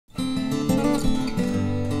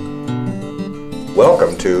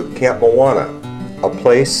Welcome to Camp Mowana, a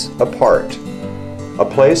place apart. A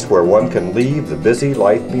place where one can leave the busy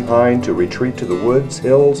life behind to retreat to the woods,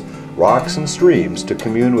 hills, rocks, and streams to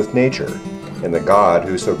commune with nature and the God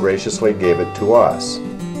who so graciously gave it to us.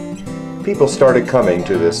 People started coming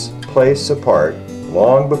to this place apart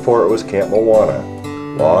long before it was Camp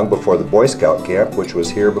Mowana, long before the Boy Scout camp which was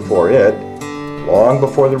here before it, long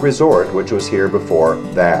before the resort which was here before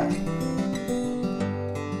that.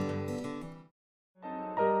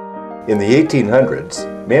 In the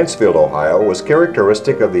 1800s, Mansfield, Ohio was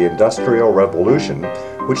characteristic of the Industrial Revolution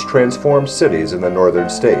which transformed cities in the northern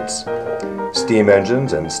states. Steam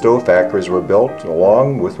engines and stove factories were built,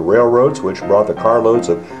 along with railroads which brought the carloads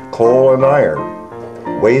of coal and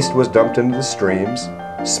iron. Waste was dumped into the streams,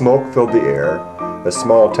 smoke filled the air, a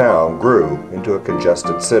small town grew into a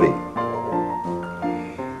congested city.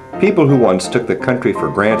 People who once took the country for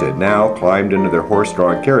granted now climbed into their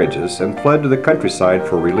horse-drawn carriages and fled to the countryside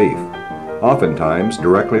for relief, oftentimes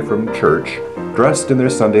directly from church, dressed in their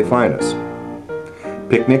Sunday finest.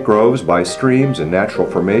 Picnic groves by streams and natural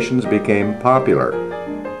formations became popular.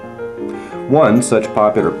 One such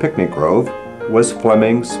popular picnic grove was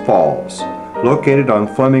Flemings Falls, located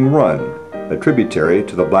on Fleming Run, a tributary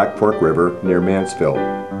to the Black Fork River near Mansfield.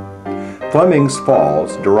 Flemings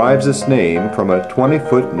Falls derives its name from a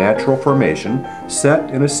 20-foot natural formation set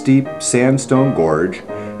in a steep sandstone gorge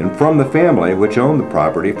and from the family which owned the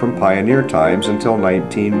property from pioneer times until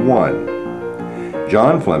 1901.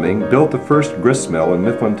 John Fleming built the first grist mill in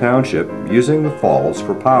Mifflin Township using the falls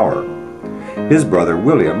for power. His brother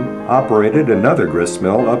William operated another grist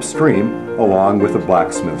mill upstream along with a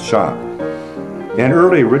blacksmith shop. An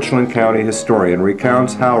early Richland County historian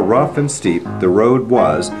recounts how rough and steep the road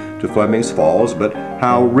was to Flemings Falls, but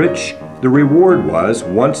how rich the reward was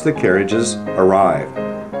once the carriages arrived.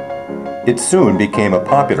 It soon became a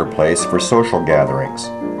popular place for social gatherings.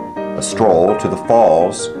 A stroll to the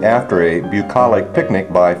falls after a bucolic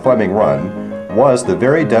picnic by Fleming Run was the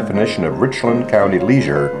very definition of Richland County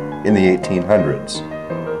leisure in the 1800s.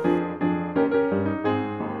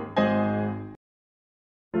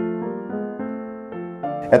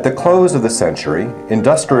 At the close of the century,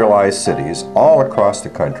 industrialized cities all across the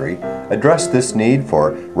country addressed this need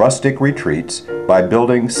for rustic retreats by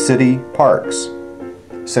building city parks.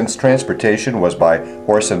 Since transportation was by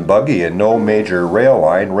horse and buggy and no major rail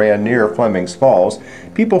line ran near Flemings Falls,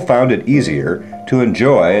 people found it easier to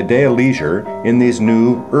enjoy a day of leisure in these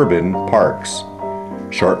new urban parks.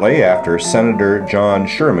 Shortly after Senator John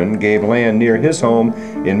Sherman gave land near his home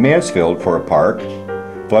in Mansfield for a park,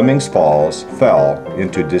 Flemings Falls fell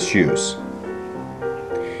into disuse.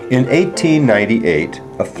 In 1898,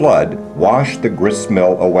 a flood washed the grist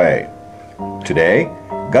mill away. Today,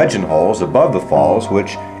 gudgeon holes above the falls,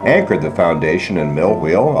 which anchored the foundation and mill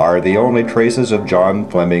wheel, are the only traces of John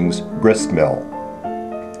Fleming's grist mill.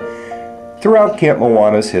 Throughout Camp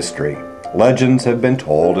Mowana's history, legends have been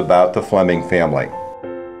told about the Fleming family.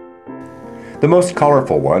 The most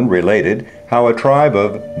colorful one related how a tribe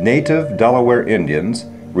of native Delaware Indians,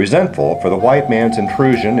 resentful for the white man's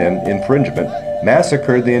intrusion and infringement,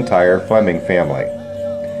 massacred the entire Fleming family.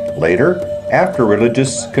 Later, after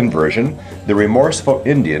religious conversion, the remorseful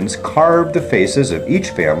Indians carved the faces of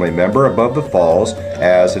each family member above the falls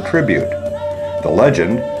as a tribute. The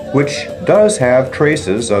legend, which does have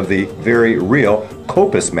traces of the very real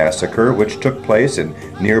Copus massacre which took place in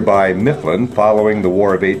nearby Mifflin following the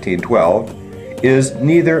War of 1812, is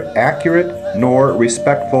neither accurate nor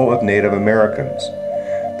respectful of Native Americans.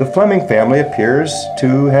 The Fleming family appears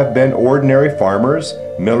to have been ordinary farmers,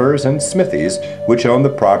 millers, and smithies which owned the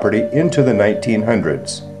property into the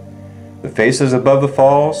 1900s. The faces above the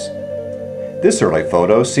falls? This early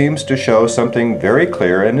photo seems to show something very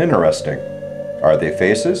clear and interesting. Are they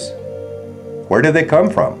faces? Where did they come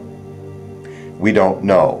from? We don't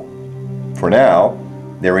know. For now,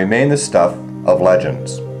 they remain the stuff of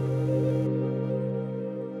legends.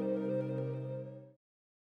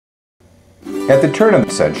 At the turn of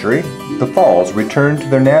the century, the falls returned to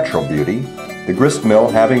their natural beauty, the grist mill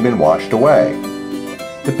having been washed away.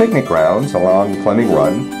 The picnic grounds along Fleming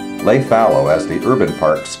Run lay fallow as the urban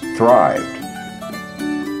parks thrived.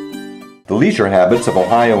 The leisure habits of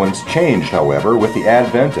Ohioans changed, however, with the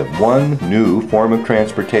advent of one new form of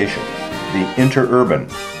transportation, the interurban,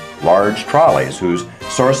 large trolleys whose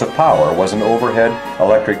source of power was an overhead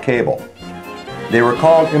electric cable. They were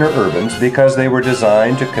called interurbans because they were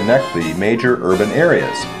designed to connect the major urban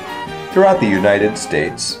areas. Throughout the United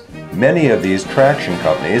States, many of these traction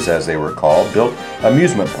companies, as they were called, built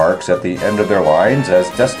amusement parks at the end of their lines as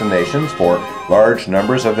destinations for large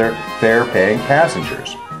numbers of their fare-paying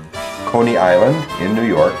passengers. Coney Island in New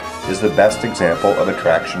York is the best example of a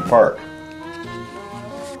traction park.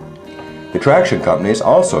 The traction companies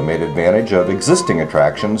also made advantage of existing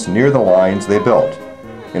attractions near the lines they built.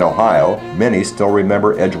 In Ohio, many still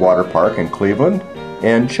remember Edgewater Park in Cleveland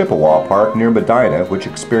and Chippewa Park near Medina, which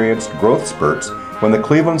experienced growth spurts when the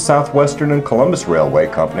Cleveland Southwestern and Columbus Railway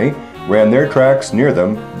Company ran their tracks near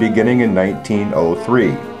them beginning in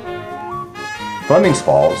 1903. Flemings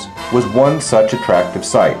Falls was one such attractive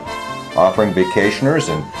site, offering vacationers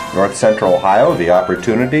in north central Ohio the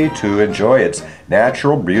opportunity to enjoy its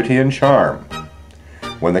natural beauty and charm.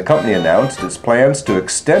 When the company announced its plans to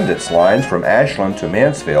extend its lines from Ashland to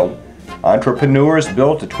Mansfield, entrepreneurs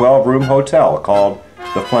built a 12-room hotel called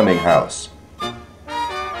the Fleming House.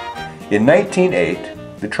 In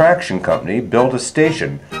 1908, the traction company built a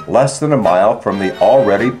station less than a mile from the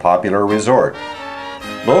already popular resort.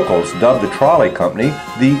 Locals dubbed the trolley company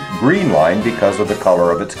the Green Line because of the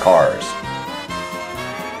color of its cars.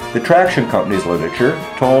 The traction company's literature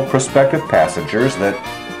told prospective passengers that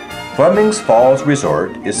Flemings Falls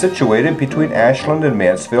Resort is situated between Ashland and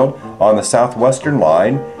Mansfield on the southwestern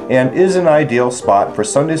line and is an ideal spot for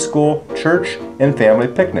Sunday school, church, and family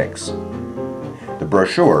picnics. The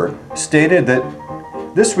brochure stated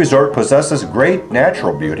that this resort possesses great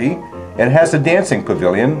natural beauty and has a dancing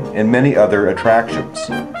pavilion and many other attractions.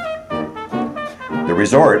 The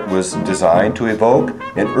resort was designed to evoke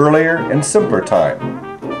an earlier and simpler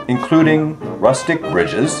time, including rustic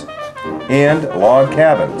bridges and log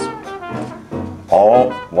cabins,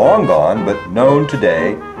 all long gone but known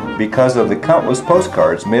today because of the countless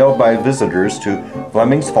postcards mailed by visitors to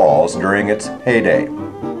Flemings Falls during its heyday.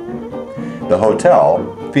 The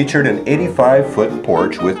hotel featured an 85-foot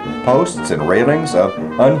porch with posts and railings of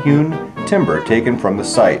unhewn timber taken from the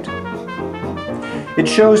site. It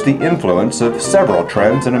shows the influence of several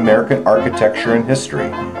trends in American architecture and history,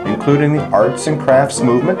 including the arts and crafts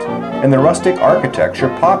movement and the rustic architecture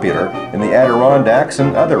popular in the Adirondacks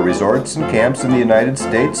and other resorts and camps in the United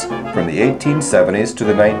States from the 1870s to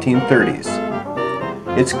the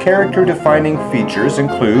 1930s. Its character-defining features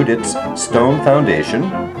include its stone foundation,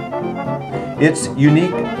 its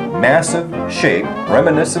unique, massive shape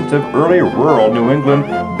reminiscent of early rural New England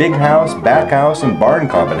big house, back house, and barn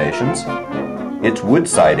combinations, its wood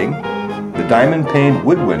siding, the diamond-paned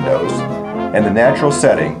wood windows, and the natural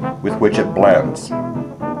setting with which it blends,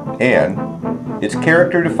 and its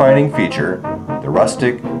character-defining feature, the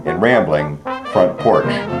rustic and rambling front porch.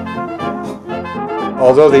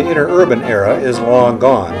 Although the interurban era is long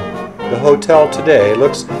gone, the hotel today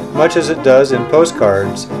looks much as it does in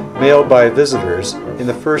postcards mailed by visitors in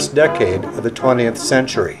the first decade of the 20th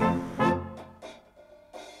century.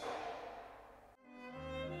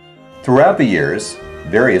 Throughout the years,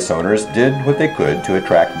 various owners did what they could to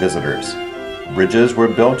attract visitors. Bridges were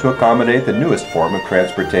built to accommodate the newest form of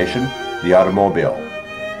transportation, the automobile.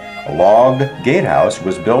 A log gatehouse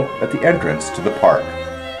was built at the entrance to the park.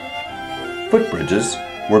 Footbridges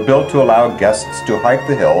were built to allow guests to hike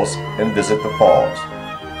the hills and visit the falls.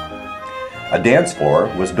 A dance floor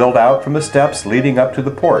was built out from the steps leading up to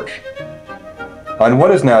the porch. On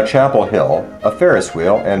what is now Chapel Hill, a Ferris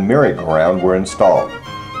wheel and merry-go-round were installed.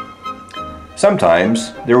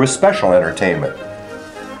 Sometimes there was special entertainment.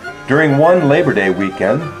 During one Labor Day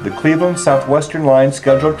weekend, the Cleveland Southwestern Line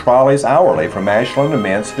scheduled trolleys hourly from Ashland to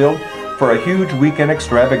Mansfield for a huge weekend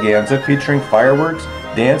extravaganza featuring fireworks,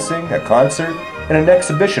 dancing, a concert, and an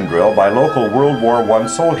exhibition drill by local World War I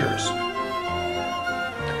soldiers.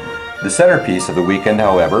 The centerpiece of the weekend,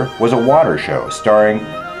 however, was a water show starring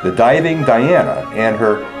the diving Diana and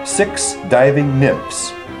her 6 diving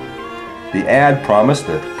nymphs. The ad promised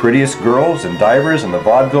the prettiest girls and divers in the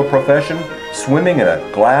vaudeville profession swimming in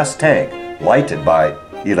a glass tank lighted by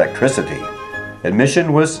electricity.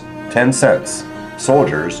 Admission was 10 cents.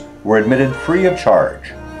 Soldiers were admitted free of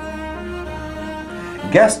charge.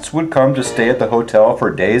 Guests would come to stay at the hotel for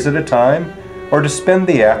days at a time or to spend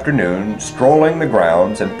the afternoon strolling the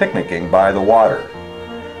grounds and picnicking by the water.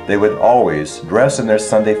 They would always dress in their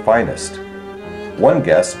Sunday finest. One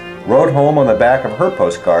guest wrote home on the back of her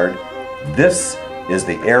postcard, "This is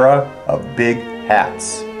the era of big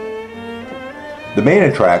hats." The main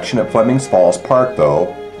attraction at Flemings Falls Park,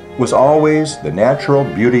 though, was always the natural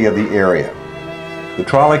beauty of the area. The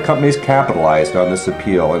trolley companies capitalized on this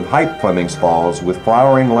appeal and hyped Flemings Falls with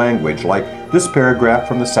flowering language like this paragraph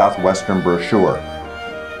from the Southwestern brochure.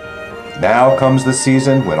 Now comes the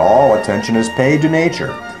season when all attention is paid to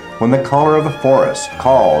nature, when the color of the forest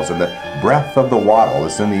calls and the breath of the wattle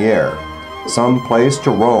is in the air. Some place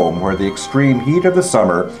to roam where the extreme heat of the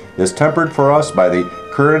summer is tempered for us by the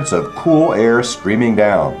currents of cool air streaming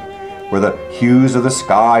down. where the hues of the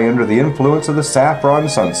sky under the influence of the saffron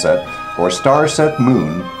sunset or star-set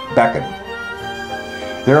moon beckon.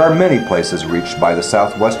 There are many places reached by the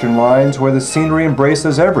southwestern lines where the scenery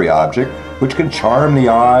embraces every object which can charm the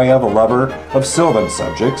eye of a lover of sylvan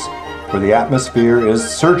subjects, where the atmosphere is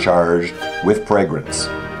surcharged with fragrance.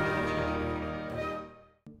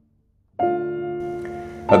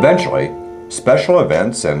 Eventually, special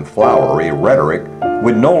events and flowery rhetoric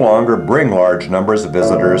would no longer bring large numbers of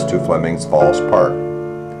visitors to Flemings Falls Park.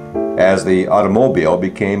 As the automobile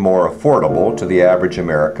became more affordable to the average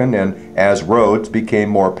American and as roads became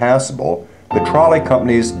more passable, the trolley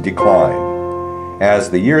companies declined. As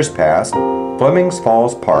the years passed, Flemings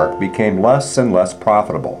Falls Park became less and less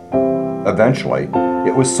profitable. Eventually,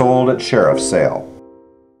 it was sold at sheriff's sale.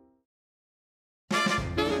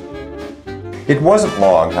 It wasn't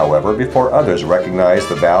long, however, before others recognized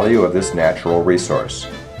the value of this natural resource.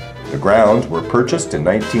 The grounds were purchased in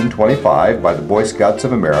 1925 by the Boy Scouts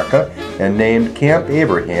of America and named Camp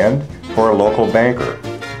Avery Hand for a local banker.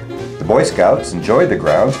 The Boy Scouts enjoyed the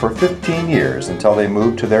grounds for 15 years until they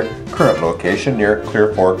moved to their current location near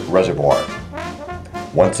Clear Fork Reservoir.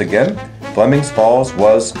 Once again, Flemings Falls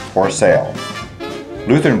was for sale.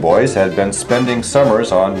 Lutheran boys had been spending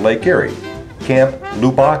summers on Lake Erie, Camp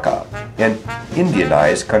Lubaka, an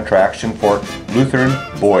Indianized contraction for Lutheran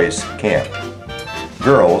Boys Camp.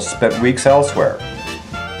 Girls spent weeks elsewhere.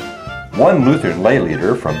 One Lutheran lay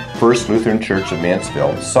leader from First Lutheran Church of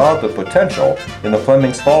Mansfield saw the potential in the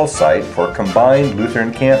Flemings Falls site for combined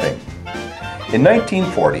Lutheran camping. In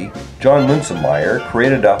 1940, John Linsenmeyer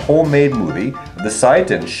created a homemade movie of the site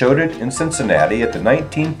and showed it in Cincinnati at the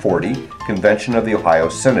 1940 Convention of the Ohio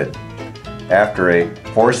Synod. After a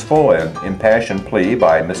forceful and impassioned plea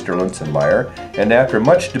by Mr. Linsenmeyer, and after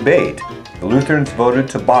much debate, the Lutherans voted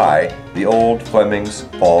to buy the old Flemings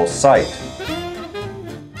Falls site.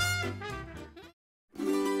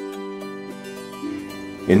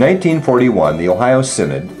 In 1941, the Ohio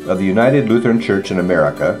Synod of the United Lutheran Church in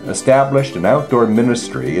America established an outdoor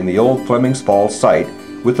ministry in the old Flemings Falls site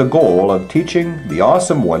with the goal of teaching the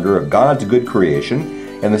awesome wonder of God's good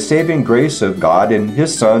creation and the saving grace of God in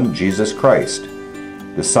His Son, Jesus Christ.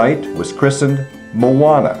 The site was christened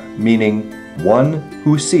Mowana, meaning one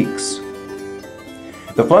who seeks.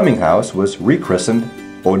 The Fleming House was rechristened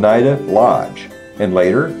Oneida Lodge and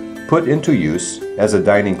later put into use as a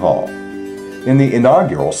dining hall. In the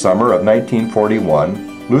inaugural summer of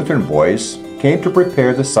 1941, Lutheran boys came to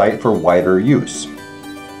prepare the site for wider use.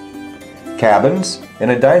 Cabins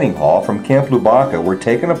and a dining hall from Camp Lubaka were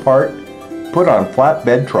taken apart, put on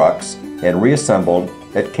flatbed trucks, and reassembled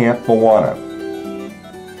at Camp Mowana.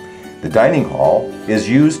 The dining hall is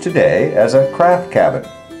used today as a craft cabin.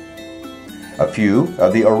 A few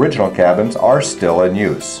of the original cabins are still in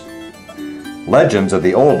use. Legends of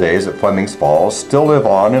the old days at Flemings Falls still live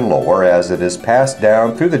on in lore as it is passed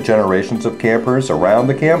down through the generations of campers around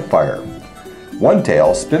the campfire. One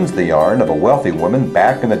tale spins the yarn of a wealthy woman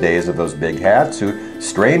back in the days of those big hats who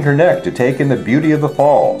strained her neck to take in the beauty of the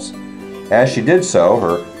falls. As she did so,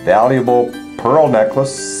 her valuable pearl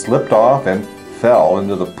necklace slipped off and fell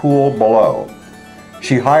into the pool below.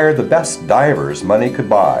 She hired the best divers money could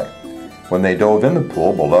buy. When they dove in the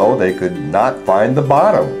pool below, they could not find the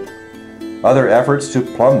bottom. Other efforts to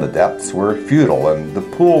plumb the depths were futile, and the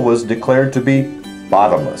pool was declared to be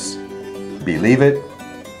bottomless. Believe it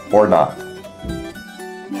or not.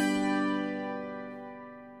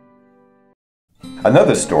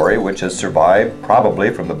 Another story, which has survived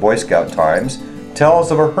probably from the Boy Scout times,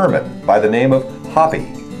 tells of a hermit by the name of Hoppy,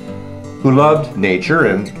 who loved nature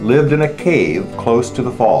and lived in a cave close to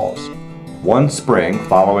the falls. One spring,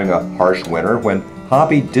 following a harsh winter, when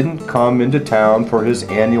Hoppy didn't come into town for his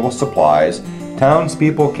annual supplies,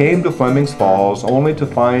 townspeople came to Flemings Falls only to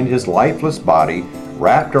find his lifeless body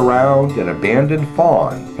wrapped around an abandoned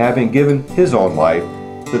fawn, having given his own life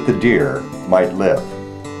that the deer might live.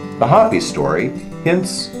 The Hoppy story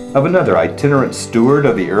hints of another itinerant steward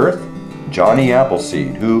of the earth, Johnny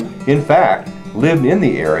Appleseed, who, in fact, lived in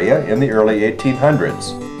the area in the early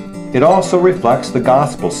 1800s. It also reflects the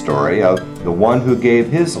gospel story of the one who gave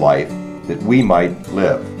his life that we might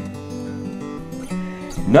live.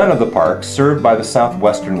 None of the parks served by the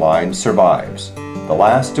southwestern line survives, the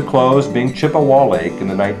last to close being Chippewa Lake in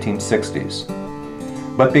the 1960s.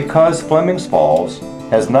 But because Flemings Falls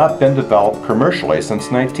has not been developed commercially since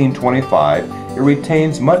 1925, it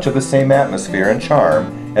retains much of the same atmosphere and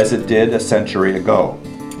charm as it did a century ago.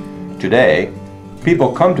 Today,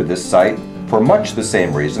 people come to this site for much the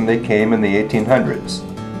same reason they came in the 1800s.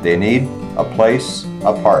 They need a place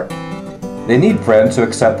apart. They need friends who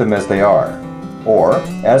accept them as they are, or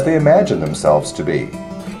as they imagine themselves to be.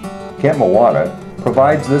 Camp Mowana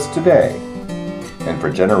provides this today and for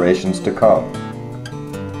generations to come.